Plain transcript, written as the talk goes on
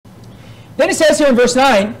Then it says here in verse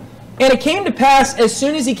 9, and it came to pass as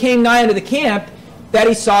soon as he came nigh unto the camp that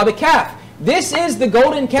he saw the calf. This is the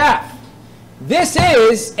golden calf. This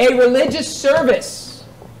is a religious service.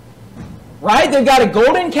 Right? They've got a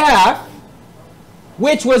golden calf,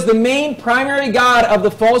 which was the main primary god of the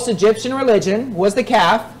false Egyptian religion, was the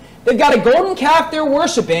calf. They've got a golden calf they're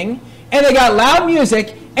worshiping, and they got loud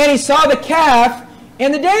music, and he saw the calf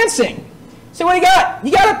and the dancing. So what do you got?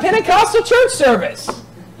 You got a Pentecostal church service.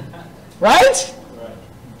 Right?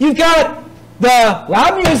 You've got the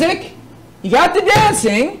loud music, you got the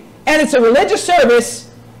dancing, and it's a religious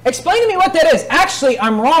service. Explain to me what that is. Actually,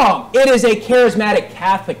 I'm wrong. It is a charismatic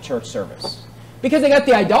Catholic church service. Because they got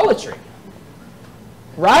the idolatry.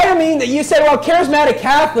 Right? I mean, you said, well, charismatic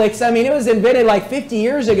Catholics, I mean, it was invented like 50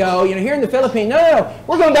 years ago, here in the Philippines. No.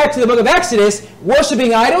 We're going back to the book of Exodus.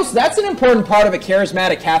 Worshiping idols, that's an important part of a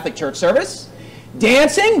charismatic Catholic church service.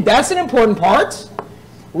 Dancing, that's an important part.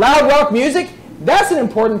 Loud rock music, that's an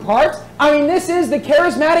important part. I mean, this is the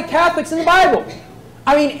charismatic Catholics in the Bible.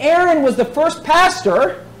 I mean, Aaron was the first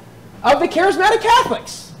pastor of the charismatic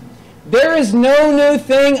Catholics. There is no new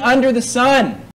thing under the sun.